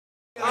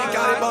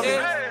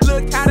Yeah.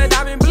 Look how the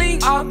diamond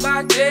blink off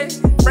my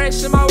chest.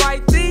 Fresh in my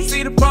white tee,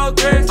 see the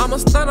progress. I'm a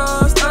stunner,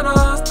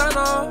 stunner,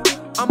 stunner.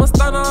 I'm a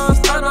stunner,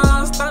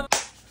 stunner, stunner.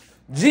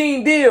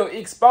 Gene Deal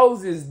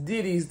exposes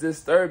Diddy's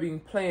disturbing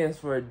plans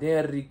for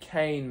Danity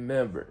Kane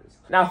members.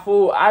 Now,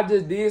 fool, I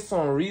just did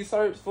some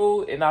research,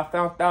 fool, and I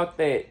found out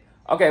that,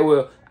 okay,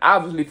 well,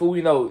 obviously, fool,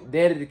 we know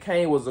Danity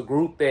Kane was a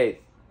group that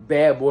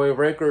Bad Boy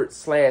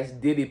Records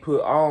 / Diddy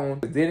put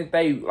on. Didn't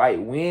they, like,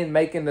 win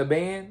making the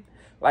band?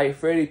 Like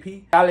Freddie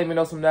P? Y'all let me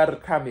know some down in the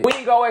comments. We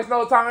ain't gonna waste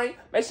no time.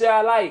 Make sure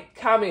y'all like,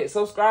 comment,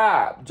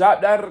 subscribe. Drop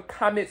down in the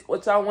comments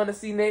what y'all want to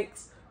see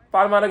next.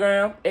 Follow my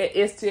Instagram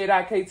at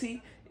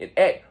sta.kt and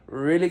at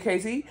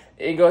ReelyKT.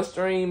 And go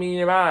stream in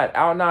your mind.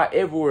 Out now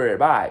everywhere.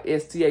 Bye.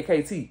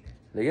 STAKT.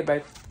 Look at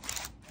baby.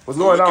 What's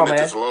going on, man?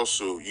 This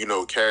lawsuit, you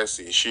know,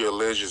 Cassie, she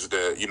alleges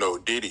that, you know,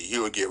 Diddy, he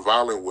would get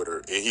violent with her,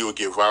 and he would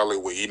get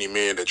violent with any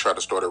man that tried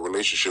to start a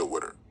relationship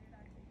with her.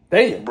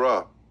 Damn.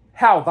 Bruh.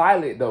 How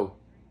violent, though?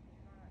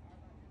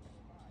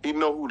 He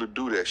know who to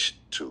do that shit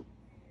to.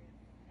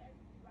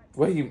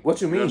 What you mean?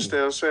 You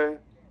understand what I'm saying?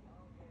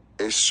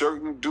 It's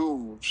certain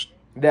dudes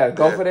that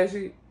go for that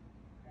shit?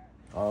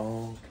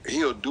 Oh.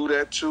 He'll do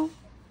that too,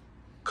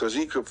 because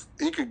he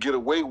could get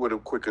away with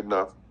it quick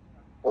enough.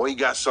 Or he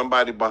got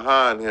somebody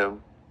behind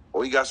him,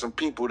 or he got some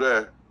people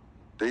there.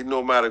 They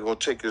no matter gonna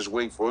take his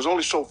weight for. There's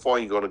only so far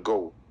he gonna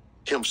go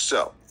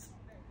himself.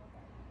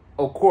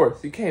 Of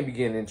course, he can't be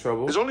getting in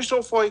trouble. There's only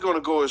so far he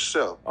gonna go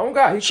himself. Oh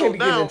God, he can't be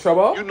getting in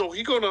trouble. You know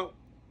he gonna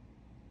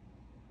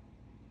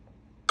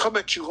come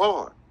at you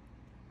hard,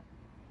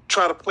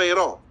 try to play it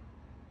off,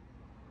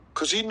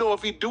 because he know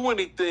if he do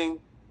anything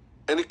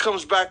and it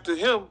comes back to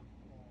him,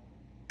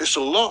 it's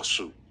a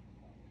lawsuit.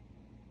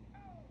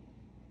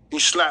 He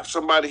slaps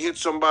somebody, hit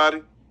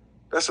somebody,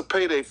 that's a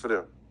payday for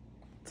them.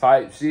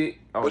 Type shit.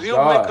 Oh, but he'll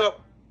God. make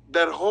up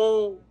that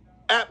whole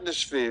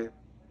atmosphere,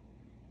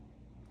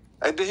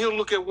 and then he'll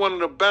look at one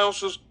of the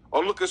bouncers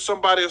or look at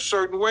somebody a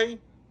certain way,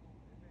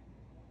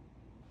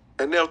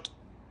 and they'll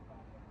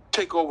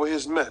take over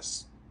his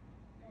mess.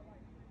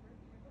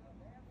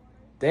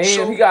 Damn,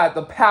 so, he got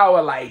the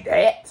power like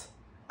that.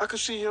 I could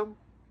see him.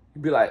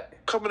 He'd be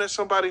like coming at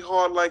somebody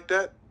hard like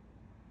that.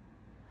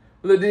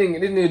 Look, this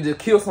nigga just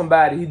kill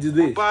somebody. He just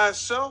this by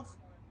himself.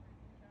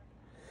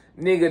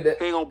 Nigga,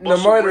 the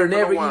murder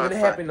never even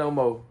happened no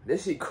more. That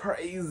shit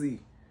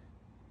crazy.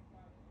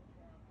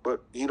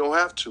 But he don't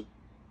have to.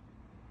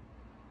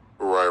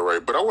 Right.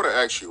 But I want to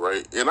ask you,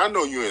 right? And I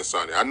know you ain't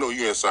signed it. I know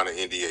you ain't signed an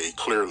NDA,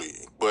 clearly.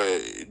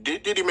 But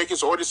did he make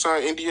his artists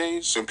sign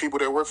NDAs and people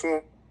that work for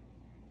him?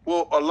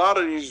 Well, a lot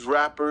of these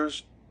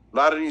rappers, a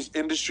lot of these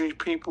industry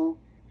people,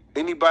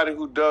 anybody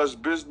who does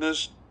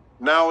business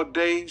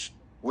nowadays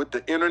with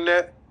the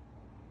internet,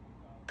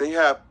 they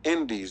have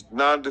NDAs,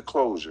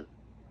 non-disclosure.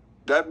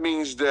 That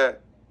means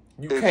that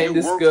you can't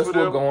discuss what's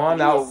going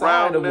on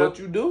outside of what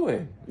you're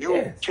doing.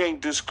 You can't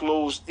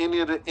disclose any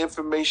of the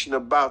information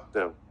about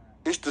them.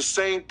 It's the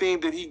same thing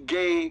that he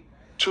gave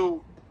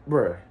to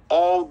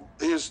all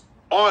his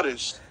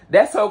artists.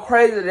 That's so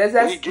crazy.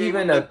 That's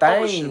even a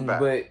thing,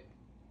 but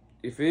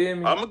you feel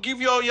me? I'm going to give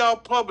y'all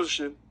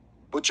publishing,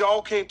 but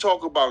y'all can't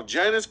talk about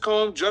Janice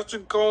Cone,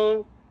 Justin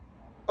Cone,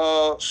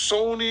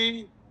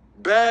 Sony,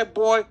 Bad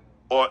Boy,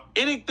 or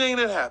anything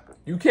that happened.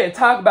 You can't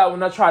talk about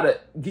when I try to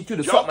get you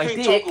to suck my dick.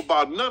 Y'all can't talk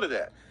about none of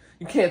that.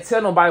 You can't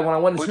tell nobody when I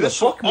wanted you to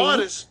fuck me.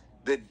 Artists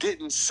that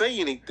didn't say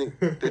anything,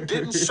 that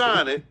didn't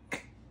sign it,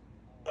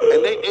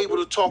 and they able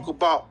to talk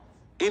about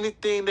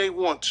anything they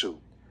want to.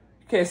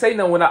 You can't say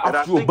no when I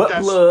offer you a butt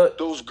plug.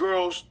 Those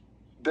girls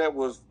that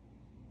was,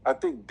 I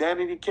think,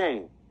 Danity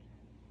Kane.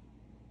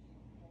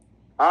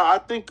 I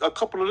think a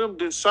couple of them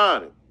didn't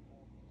sign it.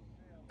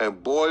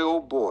 And boy,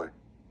 oh boy,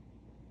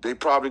 they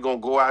probably going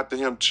to go after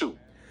him too.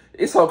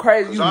 It's so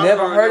crazy. You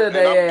never heard of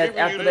their ass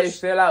after they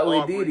fell out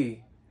with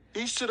Diddy.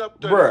 He stood up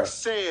there and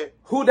said,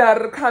 who down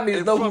in the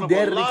comments know who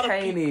Danity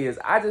Kane is?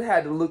 I just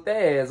had to look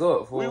their ass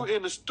up. We were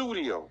in the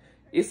studio.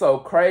 It's so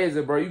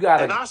crazy, bro. You got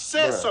to. And I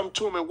said something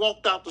to him and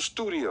walked out the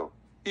studio.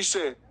 He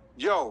said,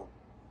 yo,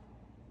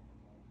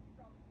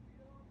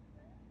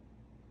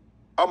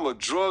 I'm going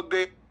to drug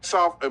their ass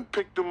off and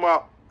pick them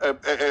out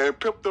and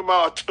pimp them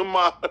out to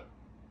my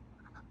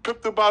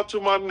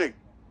nigga.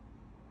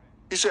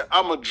 He said,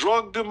 I'm going to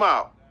drug them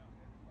out.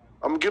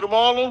 I'm going to get them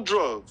all on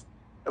drugs.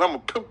 And I'm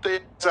going to pimp their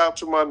ass out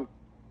to my...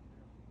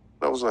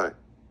 I was like,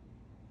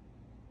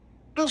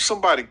 there's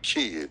somebody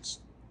kids.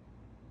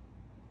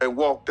 And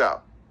walked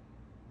out.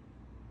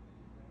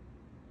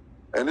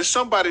 And it's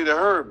somebody that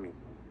heard me.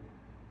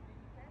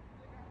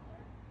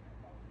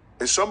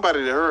 It's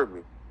somebody that heard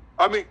me.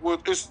 I mean,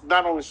 well, it's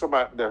not only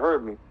somebody that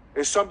heard me.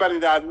 It's somebody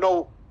that I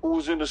know who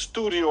was in the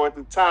studio at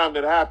the time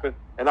that happened,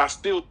 and I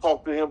still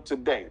talk to him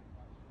today.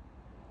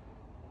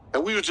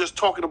 And we were just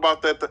talking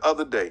about that the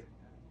other day.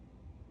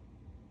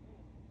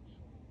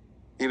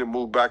 He done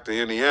moved back to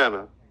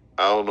Indiana.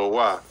 I don't know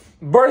why.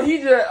 Bro,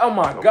 he just, oh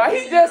my God,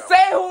 he just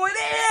said who it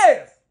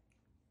is.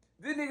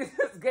 This nigga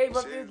just gave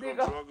up this nigga.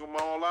 Drug them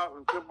all out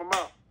and pimp them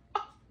out.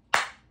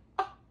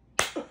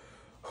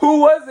 Who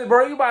was it,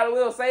 bro? You might as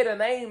well say the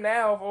name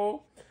now,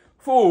 fool.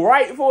 Fool,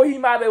 right before he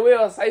might as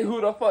well say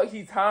who the fuck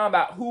he talking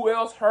about. Who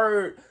else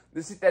heard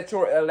the shit that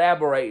you're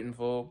elaborating,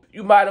 fool?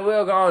 You might as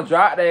well go and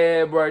drop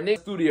that, bro. Nick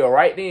studio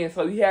right then.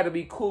 So he had to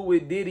be cool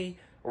with Diddy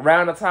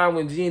around the time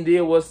when G and D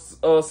was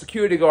a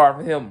security guard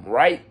for him,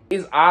 right?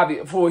 It's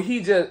obvious, fool.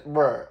 He just,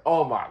 bro,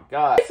 oh my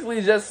God.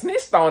 Basically just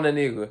snitched on the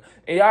nigga.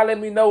 And y'all let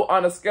me know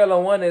on a scale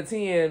of 1 to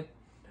 10,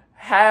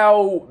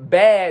 how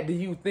bad do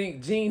you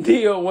think Gene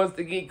Deal was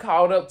to get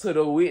caught up to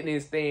the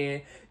witness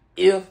stand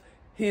if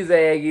his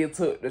ass get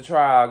took to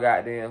trial,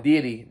 goddamn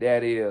Diddy,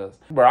 that is.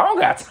 Bro, I don't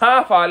got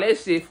time for all that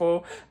shit,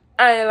 fool.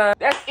 I ain't lying.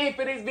 That's it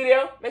for this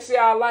video. Make sure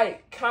y'all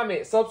like,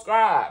 comment,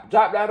 subscribe.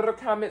 Drop down in the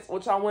comments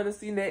what y'all want to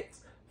see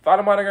next.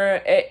 Follow my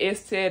Instagram at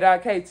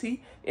STA.KT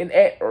and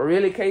at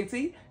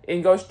ReelyKT.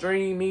 And go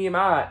stream me and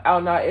mine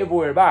out now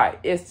everywhere by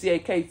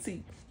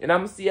STAKT. And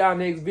I'm going to see y'all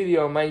next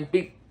video, man.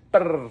 Big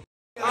brr.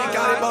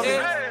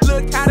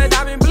 Look how the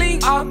diamond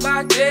blink off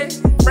my jet.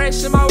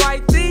 Fresh in my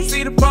white tee.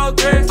 See the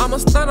progress. I'm a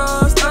stunner,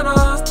 stunner,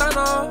 stunner.